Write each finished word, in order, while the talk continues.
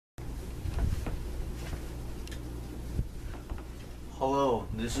Hello,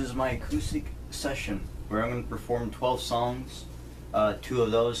 this is my acoustic session where I'm going to perform 12 songs. 2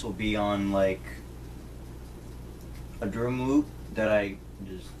 of those will be on like a drum loop that I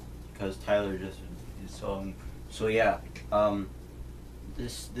just, because Tyler just is so yeah.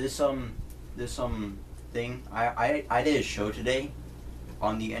 This thing, I did a show today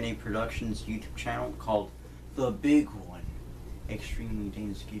on the NA Productions YouTube channel called The Big One, Extremely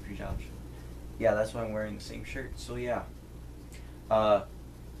Dangerous Keep Your Job Show. Yeah, that's why I'm wearing the same shirt. So yeah.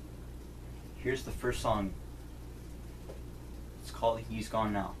 Here's the first song. It's called He's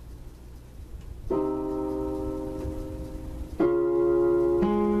Gone Now.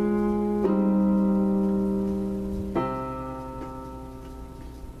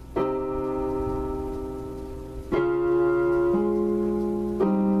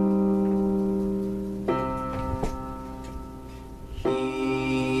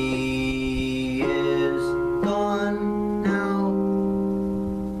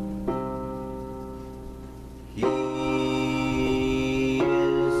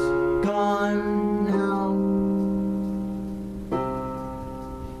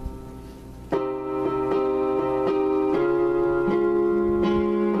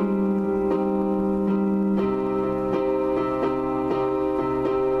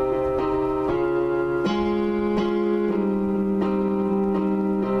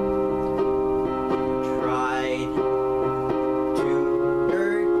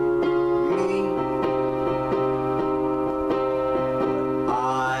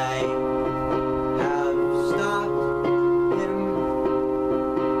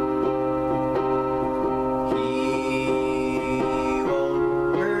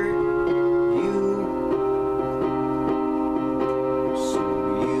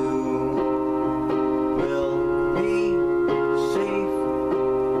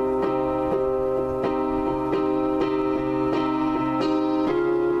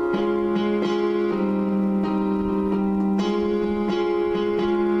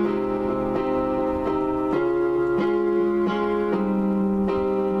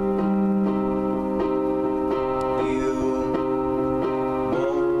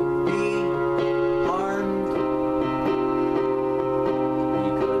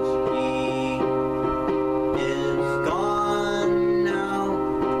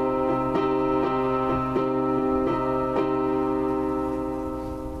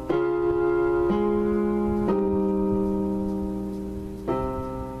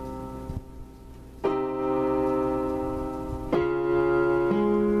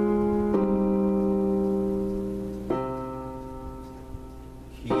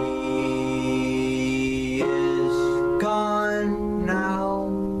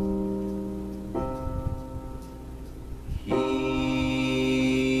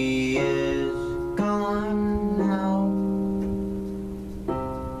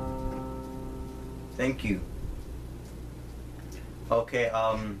 Thank you. Okay,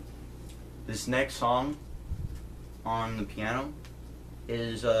 this next song on the piano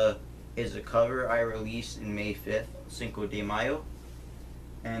is a cover I released in May 5th, Cinco de Mayo,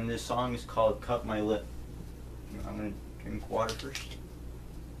 and this song is called Cut My Lip. I'm gonna drink water first.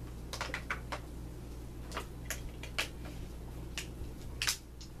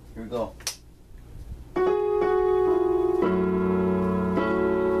 Here we go.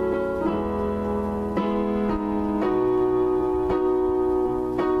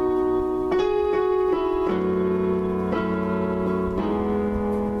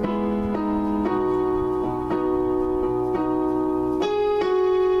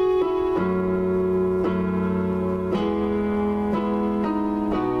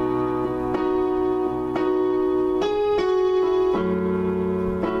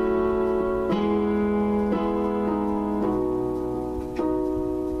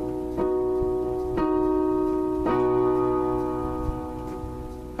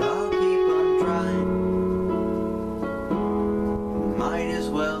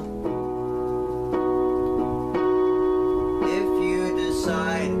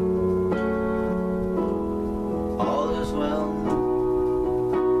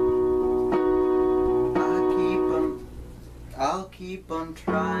 I'll keep on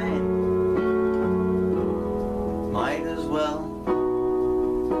trying, might as well,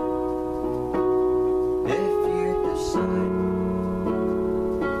 if you decide,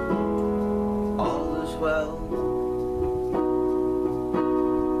 all is well.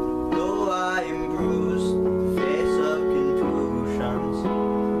 Though I am bruised, face of contusions,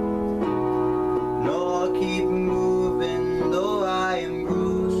 no, I'll keep moving. Though I am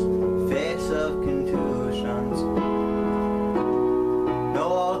bruised, face of contusions, no,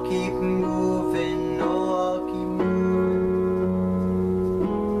 I'll keep moving, no, I'll keep moving.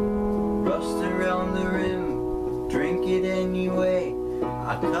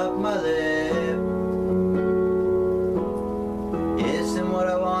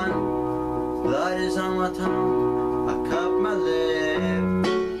 is on my tongue, I cut my lip.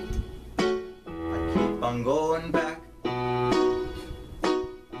 I keep on going back,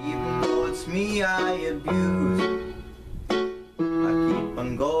 even though it's me I abuse. I keep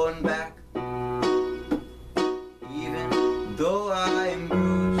on going back, even though I am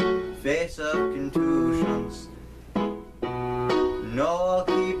bruised, face of contusions. No, I'll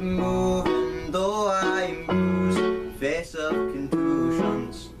keep moving, though I am bruised, face of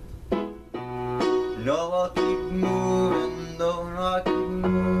contusions. No, I'll keep moving, though I'll keep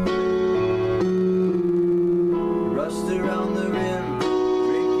moving. Rust around the rim,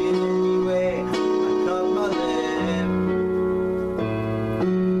 drinking anyway, I cut my lip.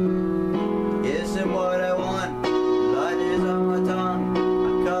 Isn't what I want, blood is on my tongue, I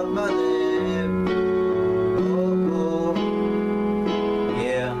cut my lip. Oh, oh,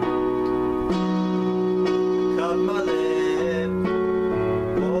 yeah, cut my lip.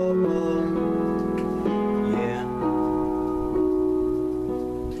 Oh, oh, yeah.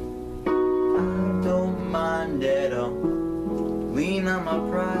 I don't mind at all. Lean on my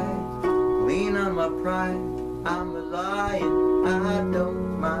pride, lean on my pride. I'm a lion, I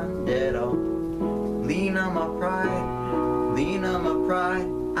don't mind at all. Lean on my pride, lean on my pride.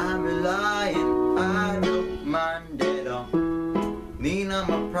 I'm a lion, I don't mind at all. Lean on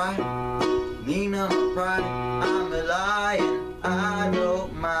my pride, lean on my pride. I'm a lion, I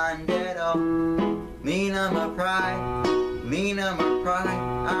don't mind at all. Lean on my pride, lean on my pride.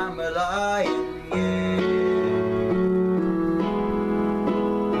 I'm a lion, yeah.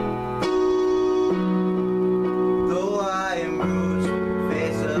 Though I am bruised,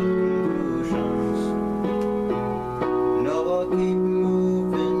 face of contusions. No, I'll keep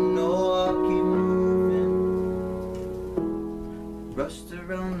moving, no, I'll keep moving. Rust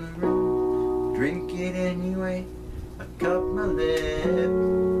around the room, drink it anyway, I cut my lip.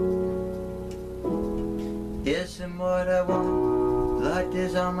 Isn't what I want, blood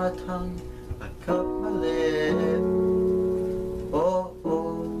is on my tongue, I cut my lip. Oh,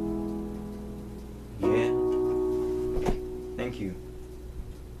 oh, yeah. Thank you.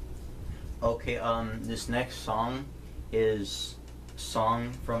 Okay, this next song is a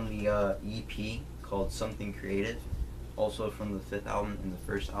song from the EP called Something Creative, also from the 5th album and the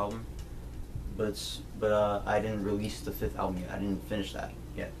 1st album. But I didn't release the 5th album yet. I didn't finish that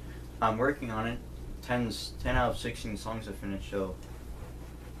yet. I'm working on it. 10 out of 16 songs I finished, so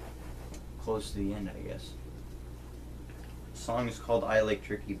close to the end, I guess. The song is called I Like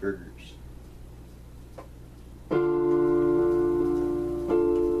Turkey Burgers.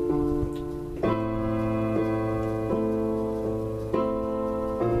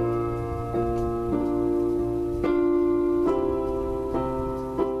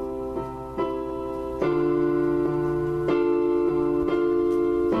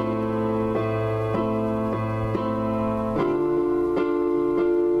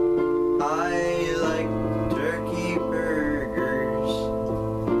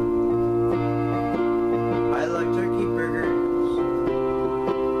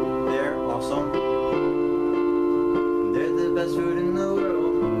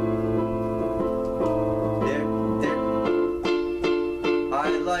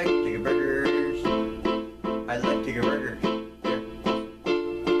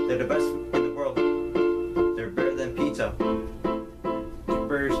 They're the best in the world. They're better than pizza,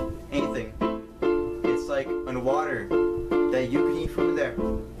 burgers, anything. It's like underwater that you can eat food there.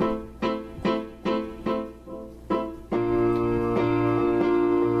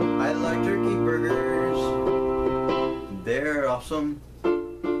 I like turkey burgers. They're awesome.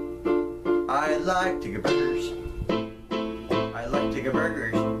 I like chicken burgers. I like chicken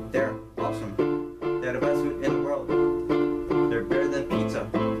burgers. They're awesome. They're the best food in the world. They're better than pizza.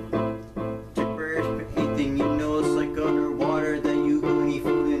 Chicken burgers, but anything you know it's like underwater that you can eat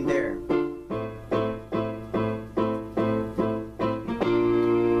food in there.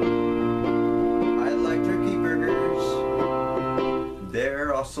 I like turkey burgers.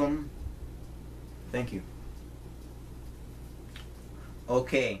 They're awesome. Thank you.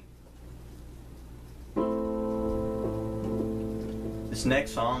 Okay. This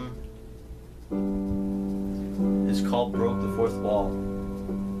next song is called Broke the Fourth Wall.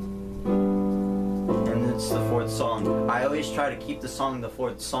 And it's the 4th song. I always try to keep the song the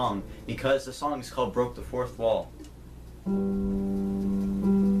 4th song because the song is called Broke the Fourth Wall.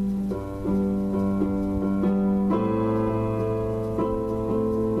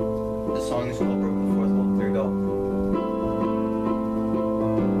 The song is called Broke the Fourth Wall. There you go.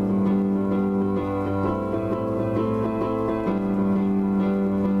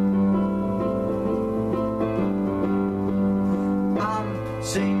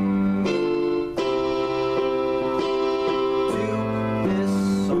 Singing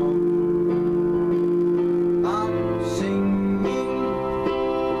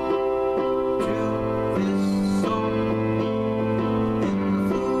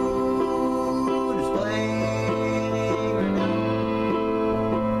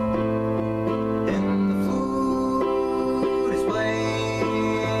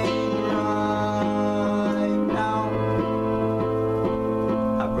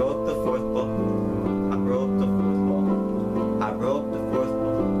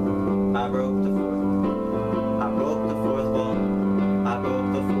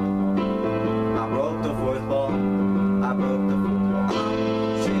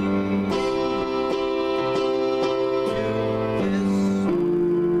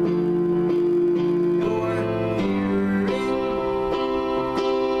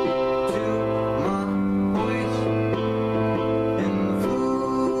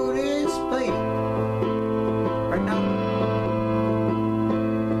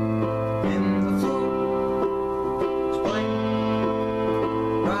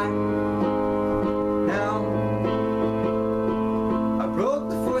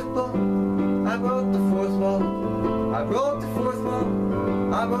broke the fourth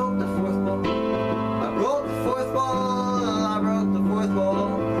wall. I broke the fourth wall. I broke the fourth wall. I broke the fourth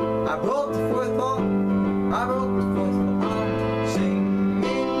wall. I broke the fourth wall. I broke the fourth wall. I'm singing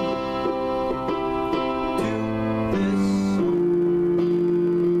to this song.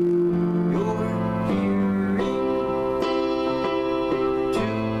 You're hearing to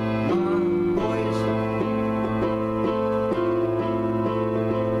my voice.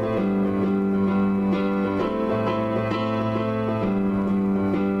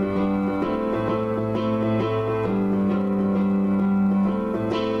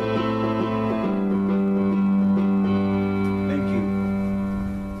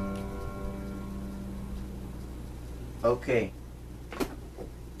 Okay.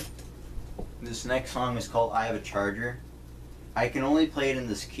 This next song is called I Have a Charger. I can only play it in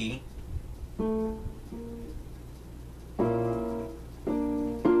this key.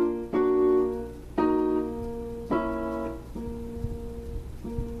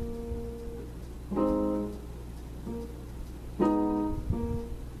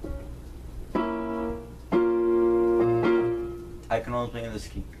 I can only play in this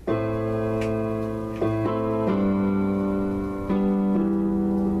key.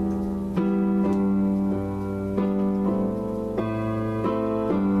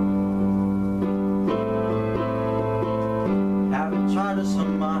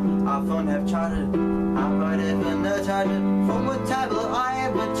 iPhone have charger, iPod even a charger. For my tablet I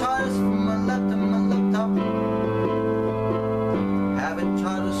have a charger. For my laptop, have a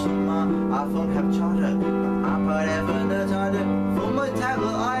charger. For my iPhone have charger, iPod even a charger. For my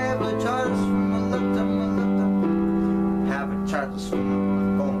tablet I have a charger. For my laptop, have a charger. For my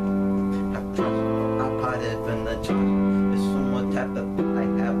phone have charger, iPod even a charger. It's for my tablet I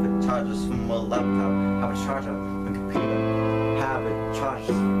have a charger. For my laptop have a charger. My computer have a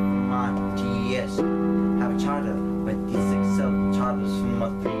charger. My DS have a charger, my D6L chargers for my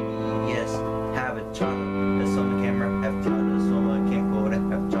 3DS have a charger, and so my camera have chargers, so my camcorder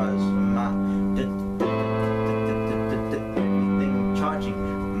have chargers for my everything charging.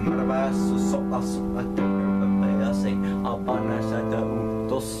 Maravilhoso, so awesome, I say, I'll buy nice at the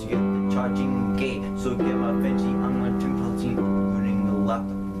dos get the charging gate, so get my Benji, I'm going to charging, including the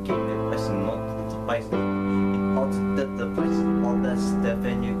laptop, game device and multiple devices. All the devices, all that stuff,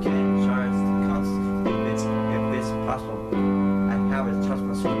 and you can charge the constant if it's possible. I have a charge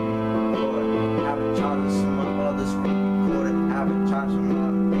my screen recorder, have a charge of some other screen recorder, have a charge of my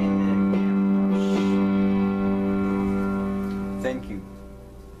camera. Thank you.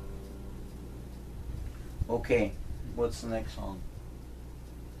 Okay, what's the next song?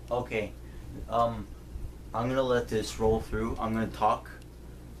 Okay, I'm gonna let this roll through. I'm gonna talk.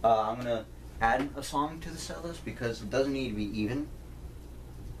 I'm gonna add a song to the set list because it doesn't need to be even.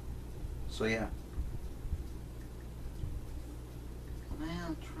 So yeah.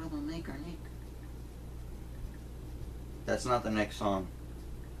 Man, troublemaker Nick. That's not the next song.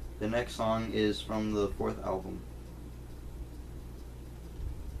 The next song is from the 4th album.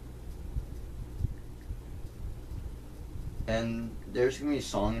 And there's gonna be a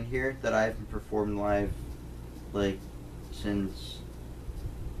song in here that I haven't performed live like since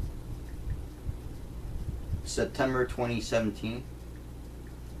September 2017,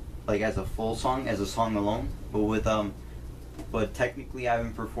 like as a full song, as a song alone, but technically I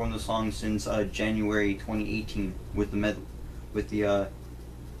haven't performed the song since January 2018 with the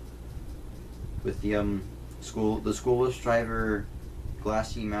school bus driver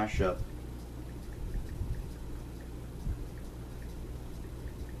Glassy mashup.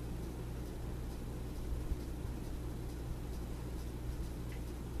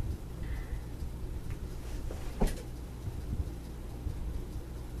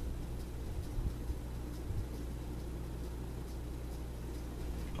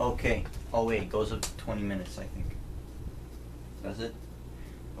 Okay. Oh wait, it goes up to 20 minutes, I think. Does it?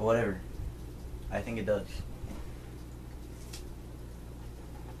 Or whatever. I think it does.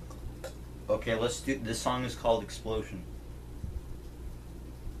 Okay, let's do. This song is called Explosion.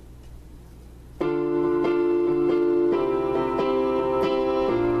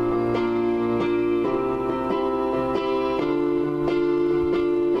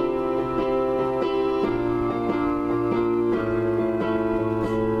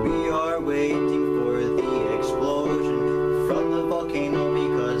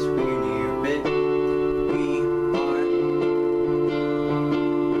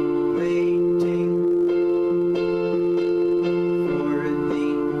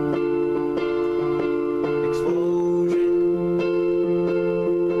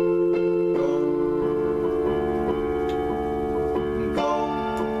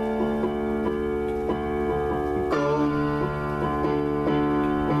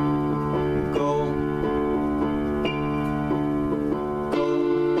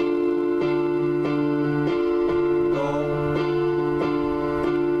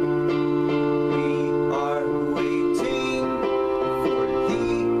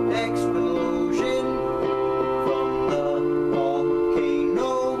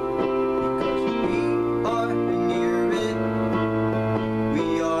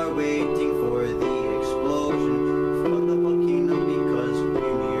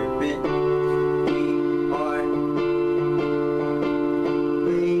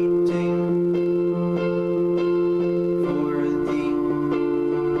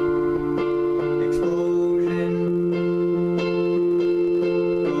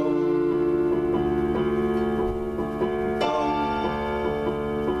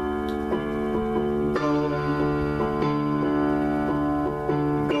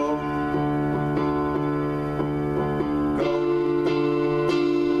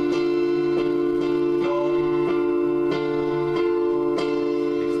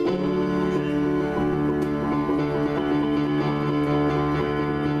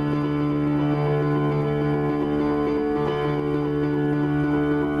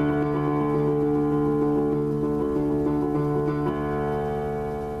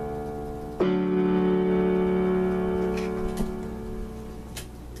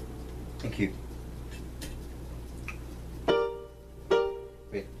 Thank you.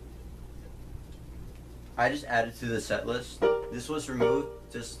 Wait. I just added to the set list. This was removed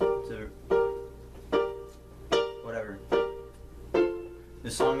just to... whatever.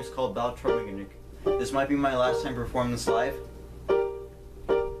 This song is called Baltronic. This might be my last time performing this live.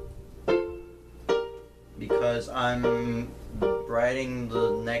 Because I'm writing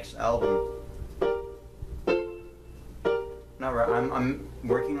the next album. Not right, I'm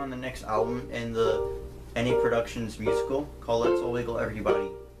working on the next album in the Any Productions musical called Let's All Wiggle Everybody.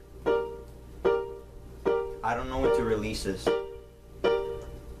 I don't know when to release this. Here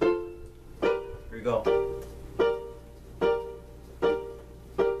we go.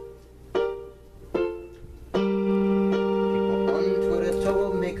 People on Twitter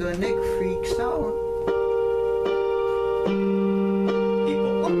told make a Nick freaks out.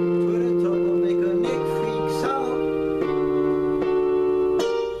 People on Twitter told make a Nick freaks out.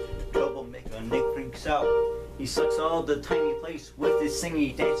 Troublemaker Nick freaks out. He sucks all the tiny place with his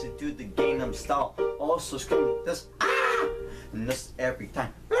singing dancing to the Gangnam style. Also screaming this and this every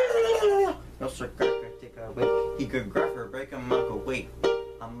time. No sir, take away. He could grab her, break him out, go wait.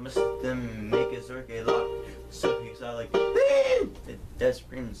 I must them make his work a lot. So he's all like the dead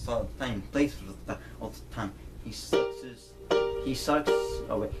screams all the time, plays with the all the time. He sucks his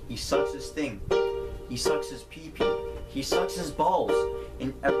thing. He sucks his pee-pee. He sucks his balls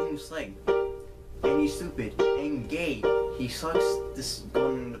in everything's leg. And he's stupid and gay. He sucks this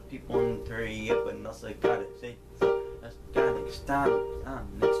going to people in 30 but that's I gotta say. That's gotta next time.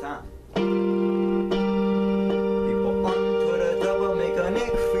 Next time. People on Twitter double make a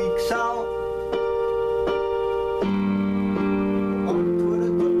Nick freaks out. People on Twitter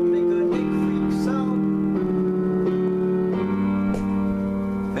double make a Nick freaks out.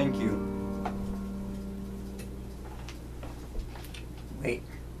 Thank you. Wait.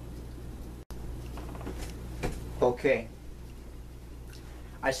 Okay.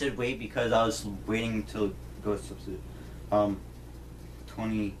 I said wait because I was waiting to go substitute.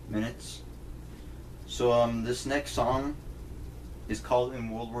 20 minutes. So this next song is called In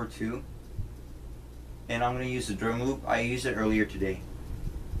World War II. And I'm gonna use the drum loop. I used it earlier today.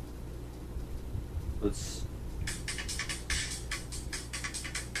 Let's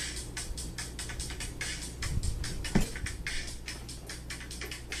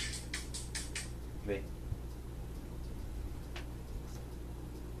wait.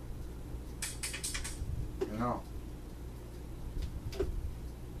 No.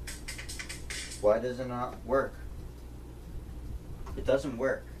 Why does it not work? It doesn't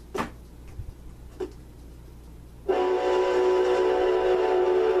work.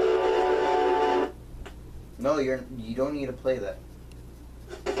 No, you don't need to play that.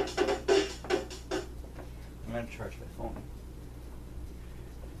 I'm gonna charge my phone.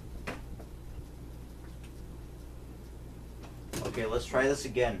 Okay, let's try this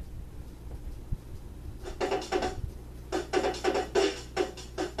again.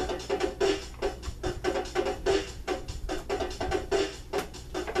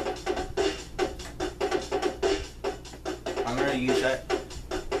 I'm gonna use that.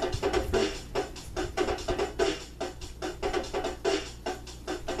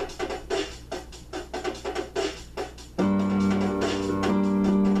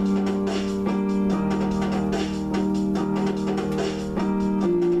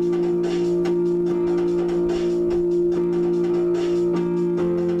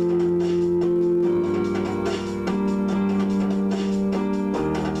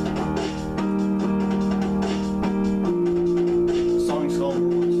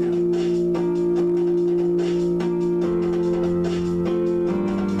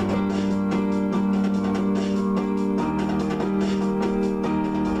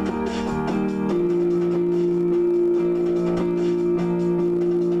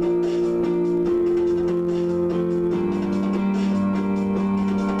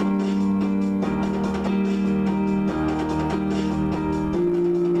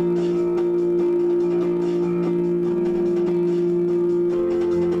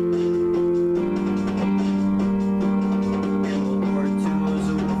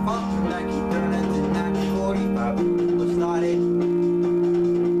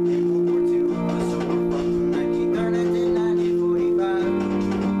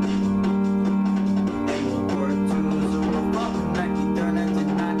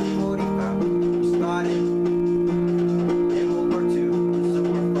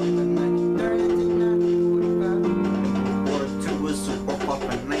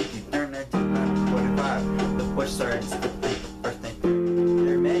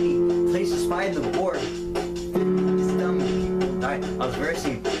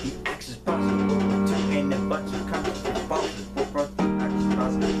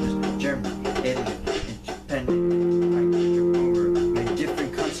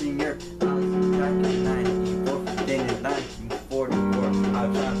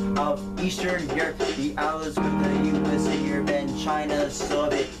 of Eastern Europe, the allies with the US and Europe and China,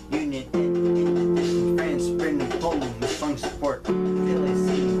 Soviet Union, and in addition France, Britain, Poland, with strong support. The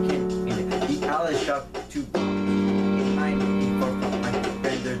allies dropped to 94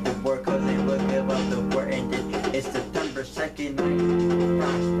 rendered the war cause they would give up the war ended. It's September 2nd,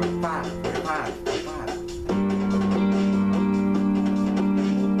 1945.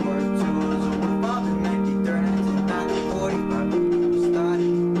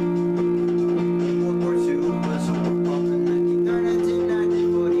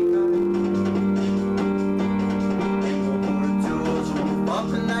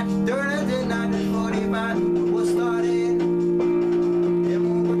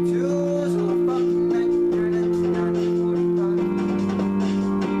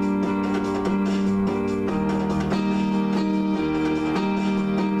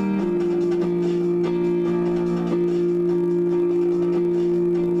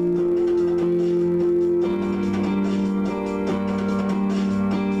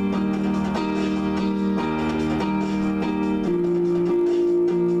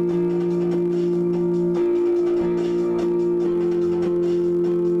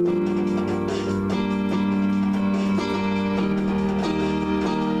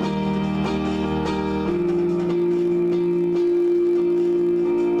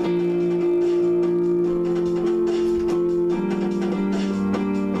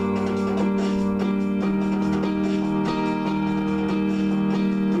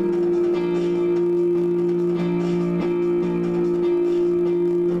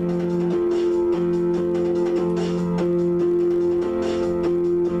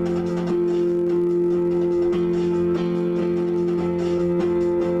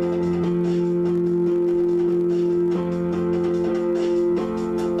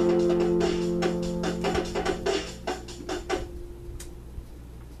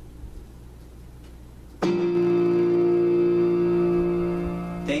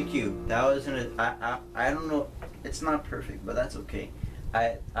 Thank you. That was I don't know, it's not perfect, but that's okay.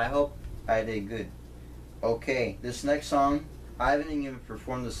 I hope I did good. Okay, this next song, I haven't even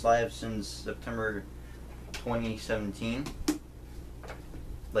performed this live since September 2017,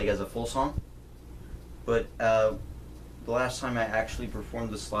 like as a full song. But the last time I actually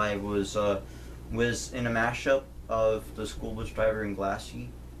performed this live was in a mashup of the School Bus Driver and Glassy,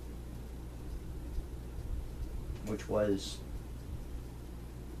 which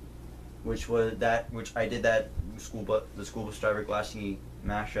I did that the School Bus Driver Glassy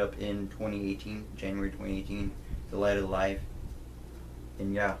mashup in 2018, January 2018, the Light of Life.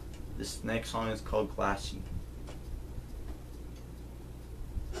 And yeah, this next song is called Glassy.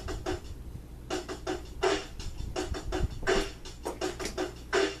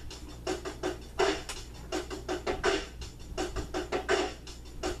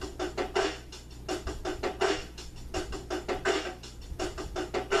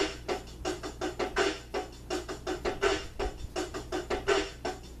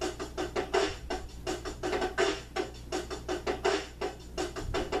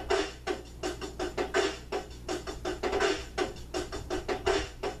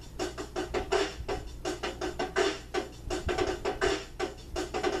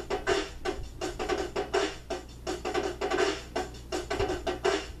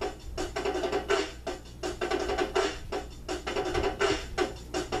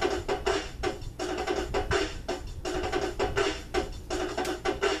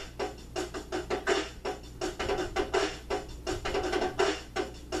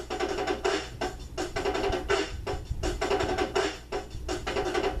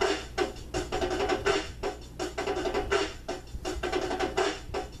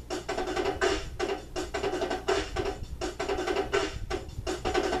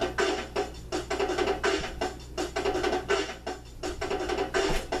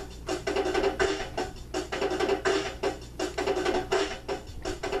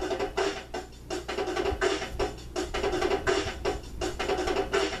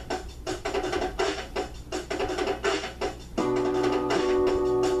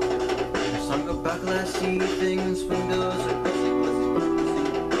 Glassy things, windows are glassy.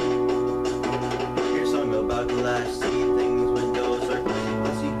 Here's a song about glassy things, windows are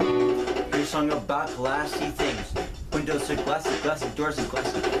glassy. Here's a song about glassy things, windows are glassy, glassy doors are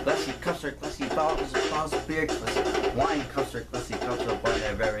glassy, glassy cups are glassy, bottles of beer glassy, wine cups are glassy, cups of wine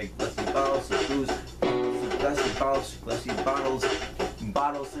are very glassy, bottles of booze, glassy bottles, glassy bottles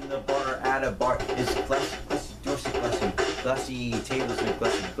in the bar or at a bar is glassy, glassy doors are glassy. Glassy tables are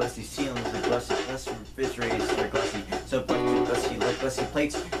glassy, glassy ceilings are glassy, glassy refrigerators are glassy, so glassy, like glassy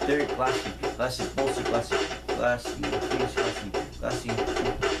plates, they're glassy, glassy bowls are glassy, glassy things glassy, glassy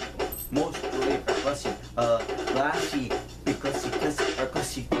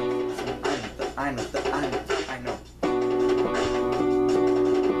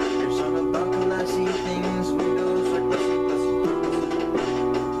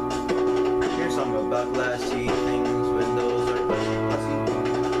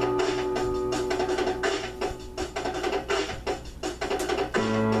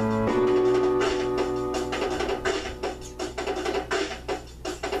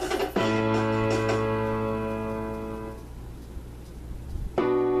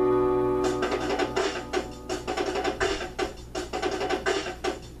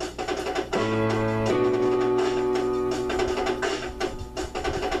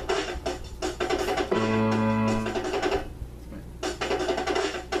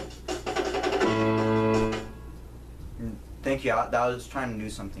Thank you. I was trying to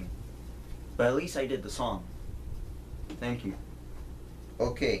do something. But at least I did the song. Thank you.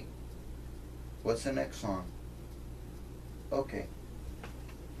 Okay. What's the next song? Okay.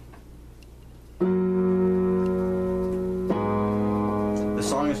 The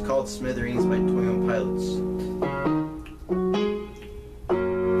song is called Smithereens by 21 Pilots.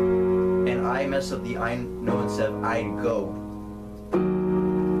 And I mess up the I know instead of I'd go.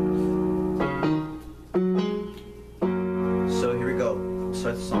 So here we go. Let's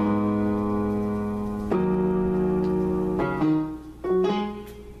start the song.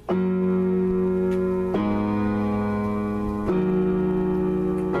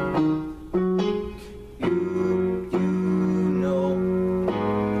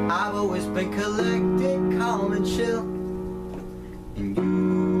 Collected, calm and chill, and you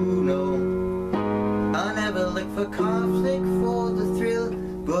know I never look for conflict for the thrill.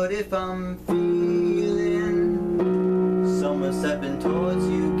 But if I'm feeling someone stepping towards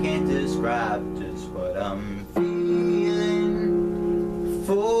you, can't describe just what I'm feeling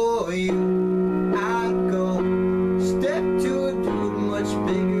for you. I'd go step to a dude much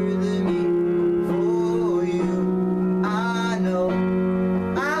bigger than me for you. I know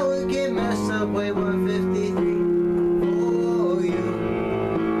Subway 153 for you.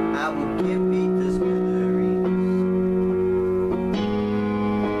 I will get beat to smithereens.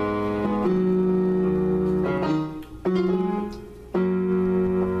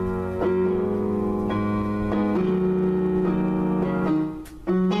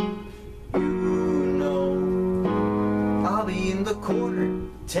 You know I'll be in the corner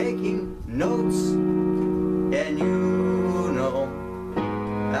taking notes, and you know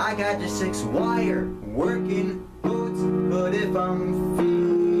I got your 6-wire working boots. But if I'm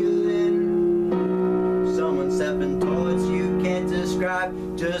feeling someone stepping towards you, can't describe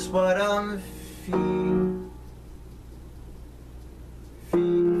just what I'm feeling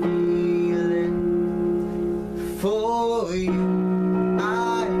for you.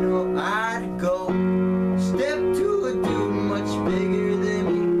 I know I'd go step to a dude much bigger than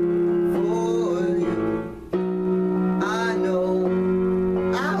me for you. I know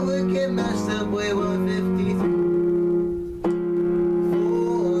get messed up way 153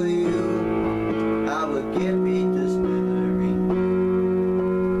 for you. I would get beat to smithereens.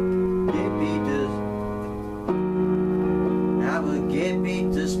 Get beat to. I would get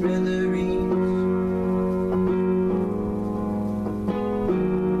beat to smithereens.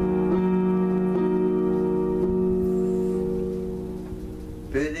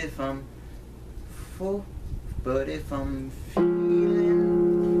 But if I'm feeling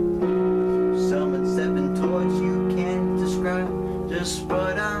someone stepping towards you, can't describe just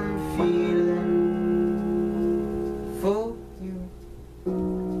what I'm feeling for you.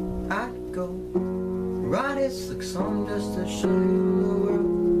 I'd go write a slick song just to show you the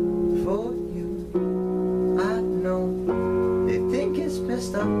world for you. I know they think it's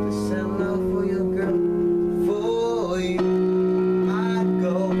messed up to sell out for your girl for you. I'd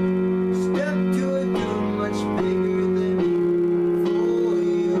go step to a dude much bigger than me for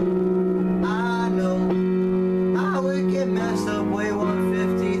you. I know I would get messed up way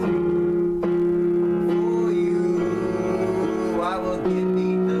 153 for you. I will get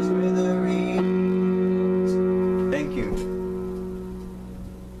beat to smithereens. Thank you.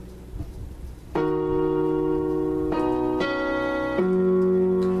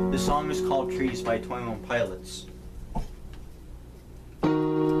 The song is called Trees by 21 Pilots.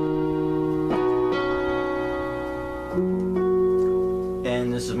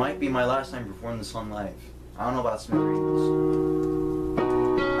 And this might be my last time performing this song live. I don't know about Smithereens.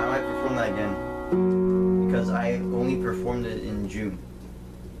 I might perform that again because I only performed it in June.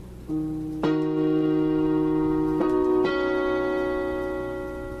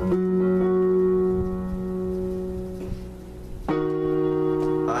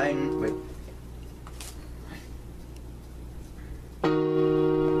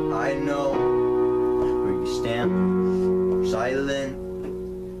 I know where you stand, silent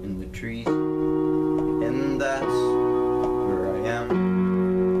in the trees, and that's where I am,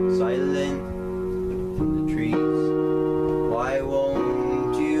 silent in the trees. Why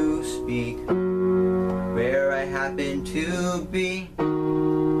won't you speak where I happen to be,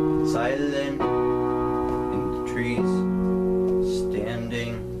 silent in the trees,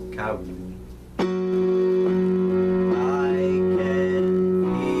 standing cowardly?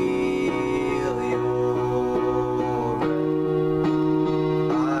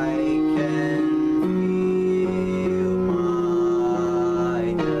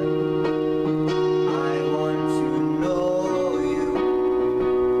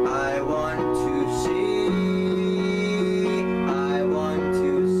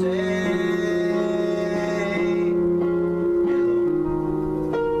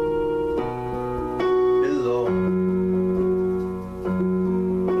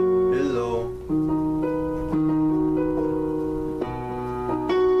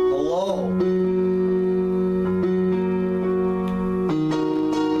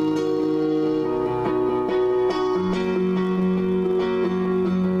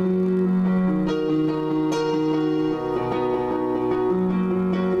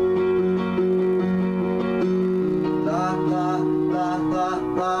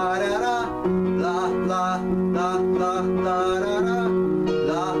 la da da, la la la la la da da, la la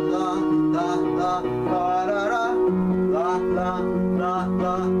la la la da da, la la la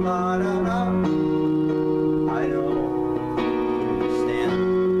la la da da. I don't stand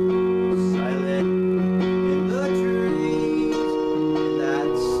silent in the trees, and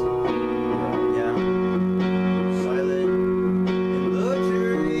that's yeah, silent in the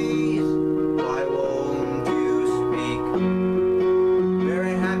trees. Why won't you speak? Where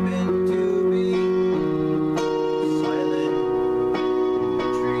it happened to be silent in the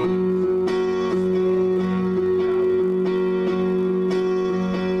trees.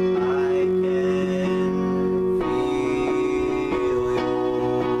 I can feel your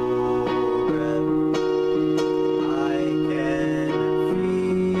breath. I can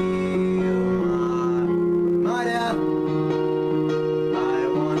feel my death. I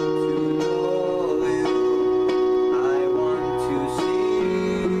want to know you. I want to see.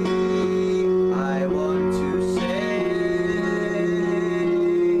 I want to say.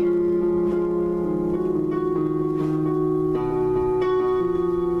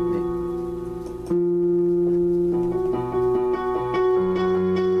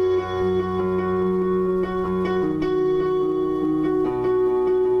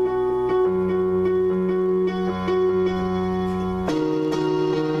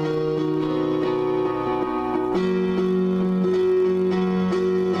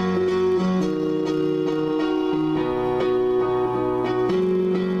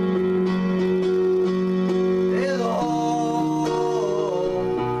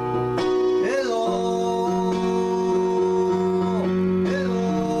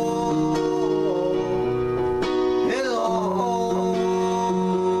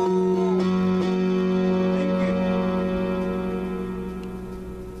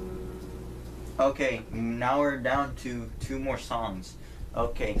 Okay, now we're down to 2 more songs.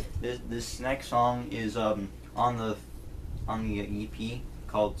 Okay, this next song is on the EP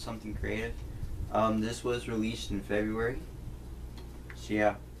called Something Creative. This was released in February. So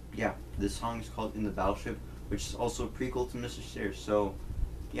yeah, this song is called In the Battleship, which is also a prequel to Mr. Stairs. So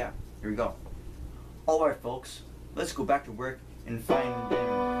yeah, here we go. Alright folks, let's go back to work and find them.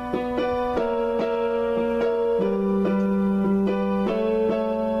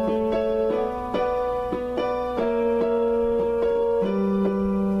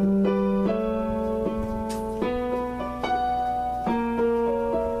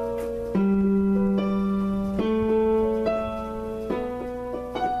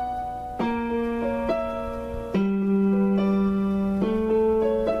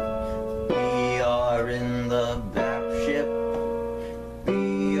 We are in the battleship.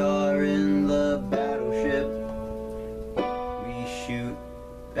 We are in the battleship. We shoot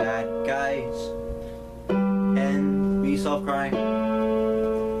bad guys and we solve crime.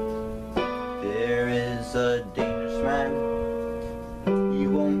 There is a dangerous man. He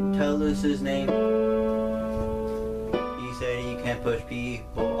won't tell us his name. He said he can't push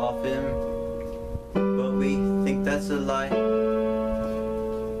people off him, but we think that's a lie.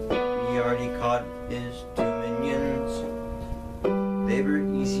 We already caught his 2 minions. They were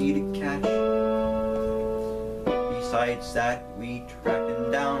easy to catch. Besides that, we tracked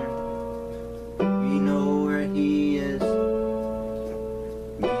him down. We know where he is.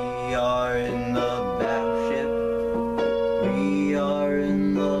 We are in the battleship. We are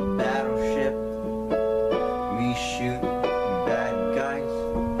in the battleship. We shoot bad guys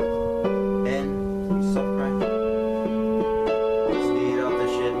and we solve crime. Stayed off the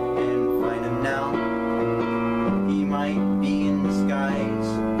ship and find him now. He might be in disguise,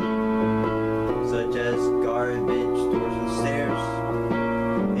 such as garbage, doors and stairs.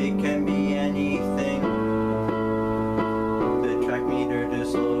 It can be anything. The track meter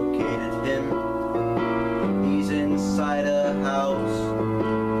dislocated him. He's inside a house.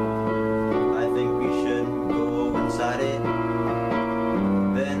 I think we should go inside it,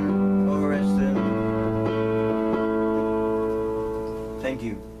 then arrest him. Thank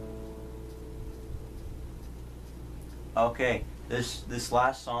you. Okay, this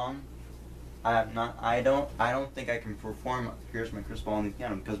last song, I don't think I can perform Here's My Crystal on the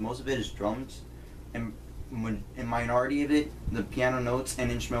piano, because most of it is drums, and a minority of it, the piano notes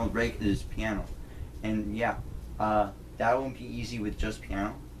and instrumental break, is piano. And yeah, that won't be easy with just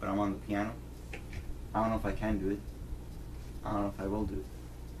piano, but I'm on the piano. I don't know if I can do it. I don't know if I will do it.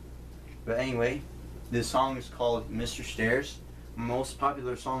 But anyway, this song is called Mr. Stairs. Most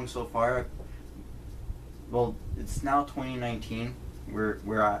popular song so far. Well, it's now 2019 where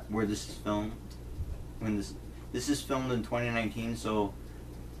this is filmed. When this is filmed in 2019, so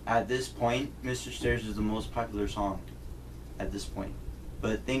at this point, Mr. Stairs is the most popular song at this point.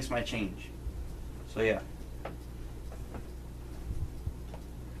 but things might change. So yeah.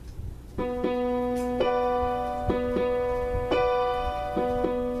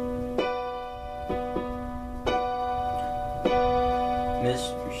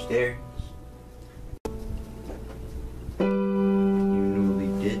 Mr. Stairs, you really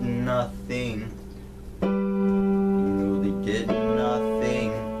did nothing. You really did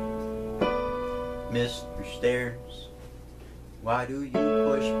nothing. Mr. Stairs, why do you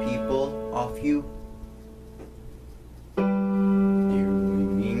push people off you? They really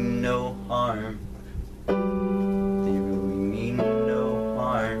mean no harm. They really mean no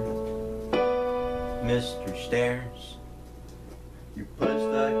harm. Mr. Stairs, you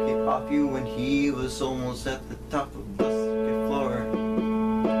pushed that kid off you when he was almost at the top of the second floor.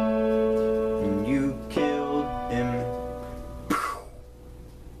 And you killed him.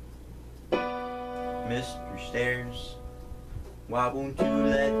 Mr. Stairs, why won't you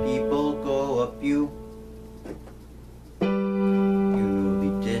let people go up you? You know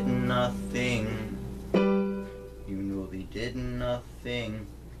they did nothing. You know they did nothing.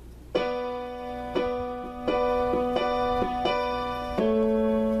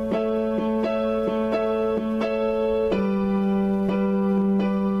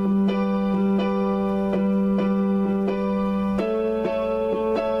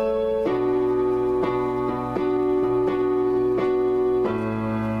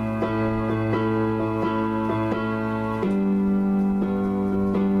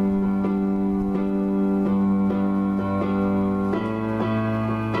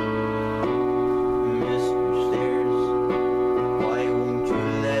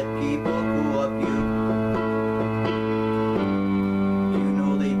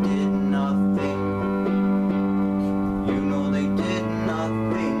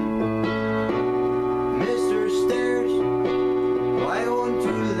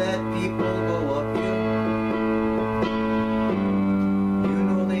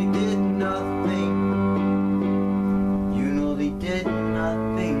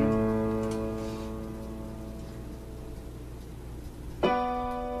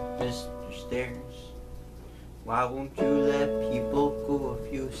 Mr. Stairs, why won't you let people go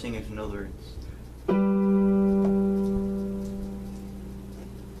if you sing it in other words?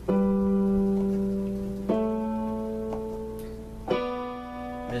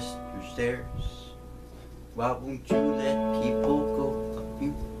 Mr. Stairs, why won't you let people go up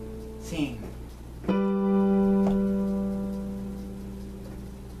you? Sing.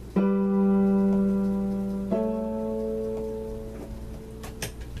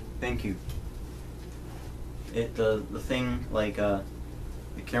 Thank you. The thing, like the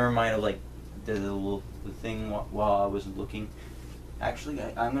camera might have like did the thing while I wasn't looking. Actually,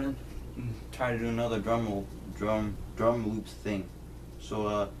 I'm gonna try to do another drum loops thing.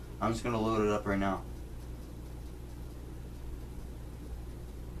 So I'm just gonna load it up right now.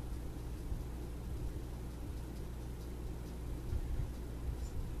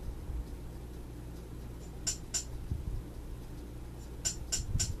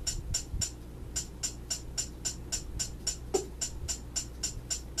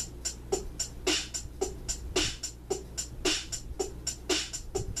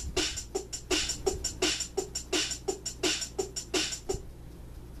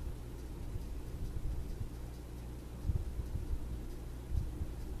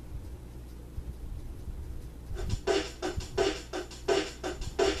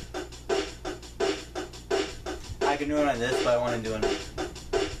 I can do it on this, but I want to do it.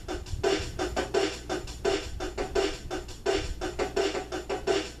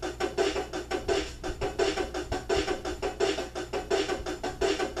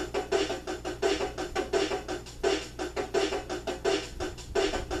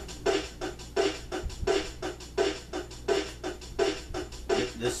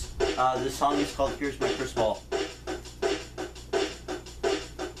 This song is called "Here's My First Ball."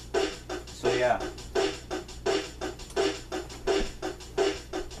 So yeah.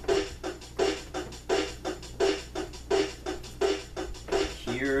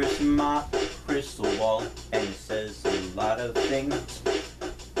 Here's my crystal ball, and it says a lot of things.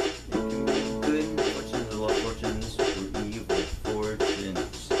 It can be good fortunes, love fortunes, or evil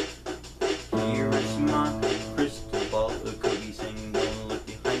fortunes. Here is my crystal ball, it could be saying don't look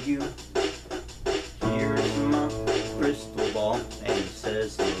behind you. Here is my crystal ball, and it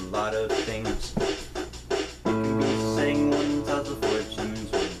says a lot of things. It can be saying 1,000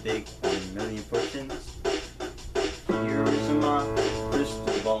 fortunes, or big 1,000,000 fortunes. Here is my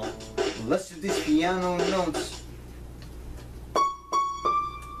crystal ball. Let's do these piano notes.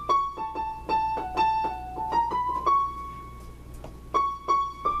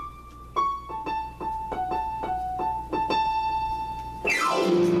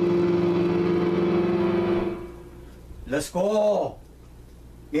 Let's go!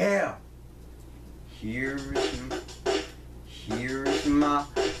 Yeah! Here's my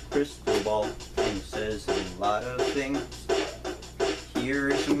crystal ball, and it says a lot of things.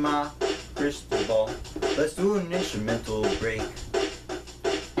 Here's my crystal ball. Let's do an instrumental break.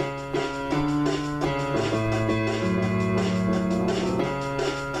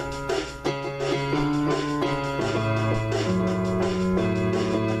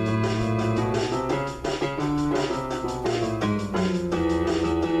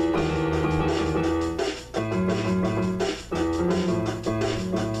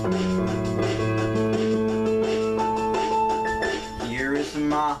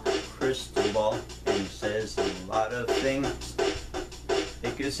 My crystal ball, and it says a lot of things.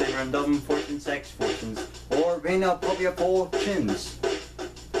 It could say random fortunes, sex fortunes, or rain up of your fortunes.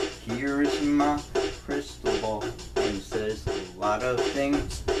 Here is my crystal ball, and it says a lot of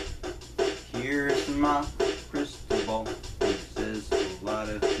things. Here is my crystal ball, and it says a lot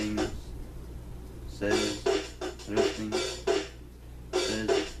of things. Says a lot of things.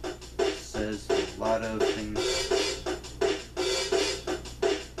 Says a lot of things.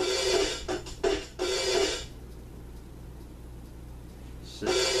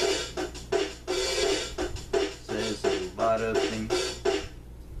 Says a lot of things.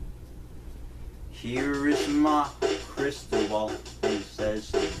 Here is my crystal ball, and it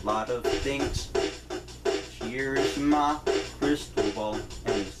says a lot of things. Here is my crystal ball,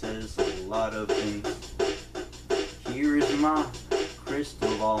 and it says a lot of things. Here is my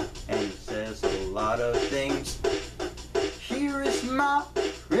crystal ball, and it says a lot of things. Here is my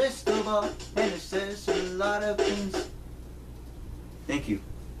crystal ball, and it says a lot of things. Thank you.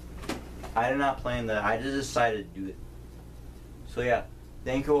 I did not plan that. I just decided to do it. So yeah,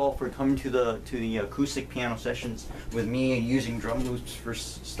 thank you all for coming to the acoustic piano sessions with me and using drum loops for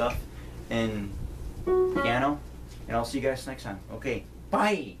stuff and piano. And I'll see you guys next time. Okay,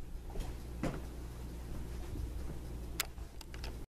 bye.